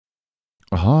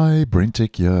Hi,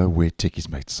 BrenTech here, where tech is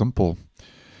made simple.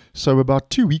 So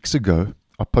about 2 weeks ago,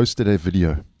 I posted a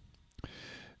video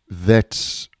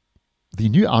that the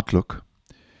new Outlook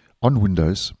on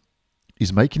Windows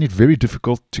is making it very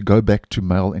difficult to go back to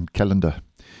Mail and Calendar.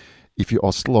 If you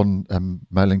are still on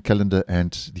Mail and Calendar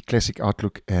and the classic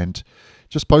Outlook, and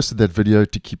just posted that video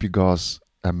to keep you guys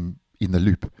in the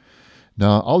loop.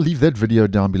 Now, I'll leave that video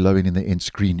down below and in the end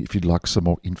screen if you'd like some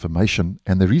more information.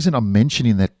 And the reason I'm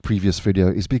mentioning that previous video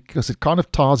is because it kind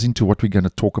of ties into what we're going to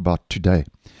talk about today.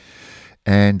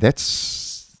 And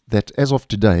that's that as of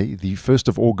today, the 1st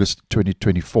of August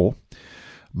 2024,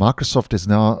 Microsoft has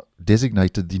now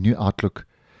designated the new Outlook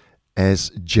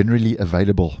as generally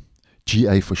available,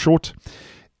 GA for short,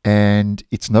 and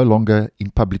it's no longer in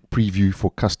public preview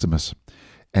for customers.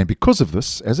 And because of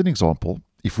this, as an example,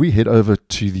 if we head over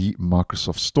to the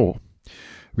Microsoft Store,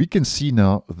 we can see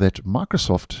now that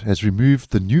Microsoft has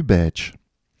removed the new badge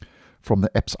from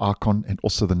the app's icon and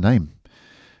also the name.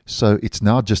 So it's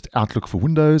now just Outlook for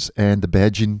Windows, and the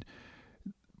badging,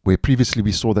 where previously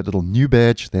we saw that little new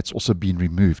badge, that's also been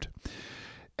removed.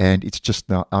 And it's just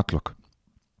now Outlook.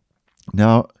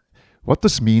 Now, what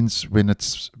this means when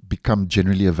it's become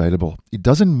generally available, it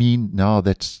doesn't mean now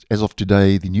that as of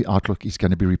today, the new Outlook is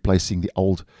going to be replacing the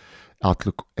old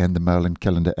Outlook and the Mail and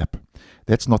Calendar app.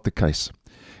 That's not the case.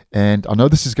 And I know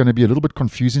this is going to be a little bit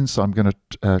confusing, so I'm going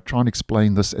to try and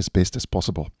explain this as best as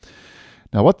possible.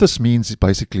 Now, what this means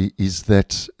basically is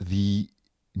that the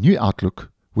new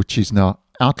Outlook, which is now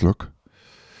Outlook,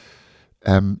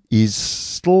 is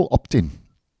still opt-in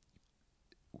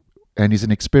and is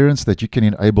an experience that you can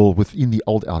enable within the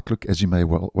old Outlook, as you may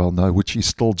well know, which is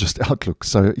still just Outlook.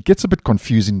 So it gets a bit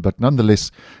confusing, but nonetheless,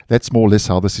 that's more or less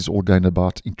how this is all going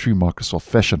about in true Microsoft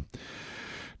fashion.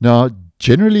 Now,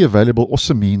 generally available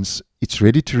also means it's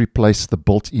ready to replace the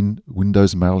built-in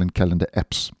Windows Mail and Calendar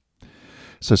apps.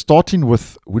 So starting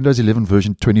with Windows 11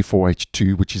 version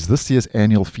 24H2, which is this year's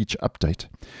annual feature update.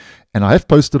 And I have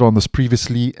posted on this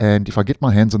previously, and if I get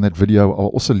my hands on that video, I'll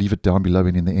also leave it down below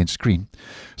and in the end screen.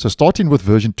 So starting with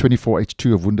version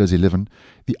 24H2 of Windows 11,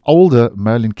 the older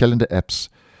Mail and Calendar apps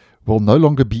will no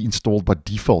longer be installed by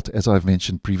default, as I've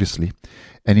mentioned previously.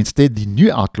 And instead, the new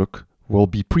Outlook will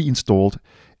be pre-installed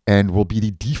and will be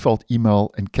the default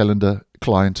email and calendar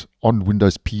client on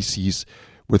Windows PCs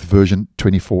with version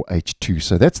 24H2.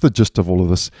 So that's the gist of all of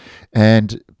this.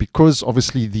 And because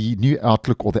obviously the new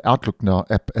Outlook, or the Outlook Now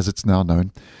app as it's now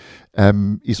known,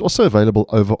 is also available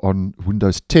over on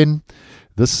Windows 10.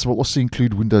 This will also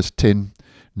include Windows 10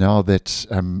 now that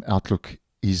Outlook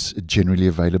is generally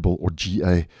available, or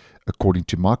GA, according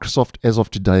to Microsoft, as of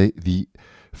today, the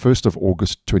 1st of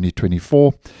August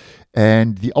 2024.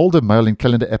 And the older Mail and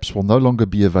Calendar apps will no longer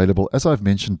be available, as I've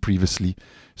mentioned previously,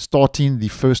 starting the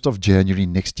 1st of January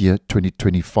next year,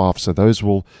 2025. So those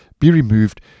will be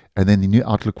removed, and then the new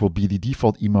Outlook will be the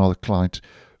default email client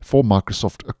for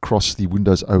Microsoft across the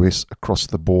Windows OS, across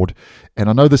the board. And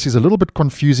I know this is a little bit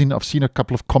confusing. I've seen a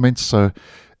couple of comments, so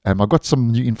I got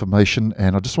some new information,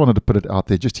 and I just wanted to put it out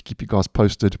there just to keep you guys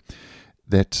posted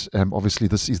that obviously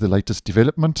this is the latest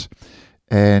development,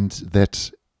 and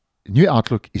that new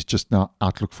Outlook is just now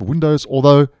Outlook for Windows,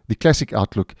 although the classic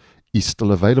Outlook is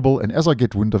still available. And as I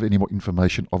get wind of any more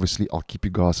information, obviously I'll keep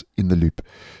you guys in the loop.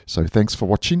 So thanks for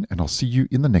watching, and I'll see you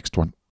in the next one.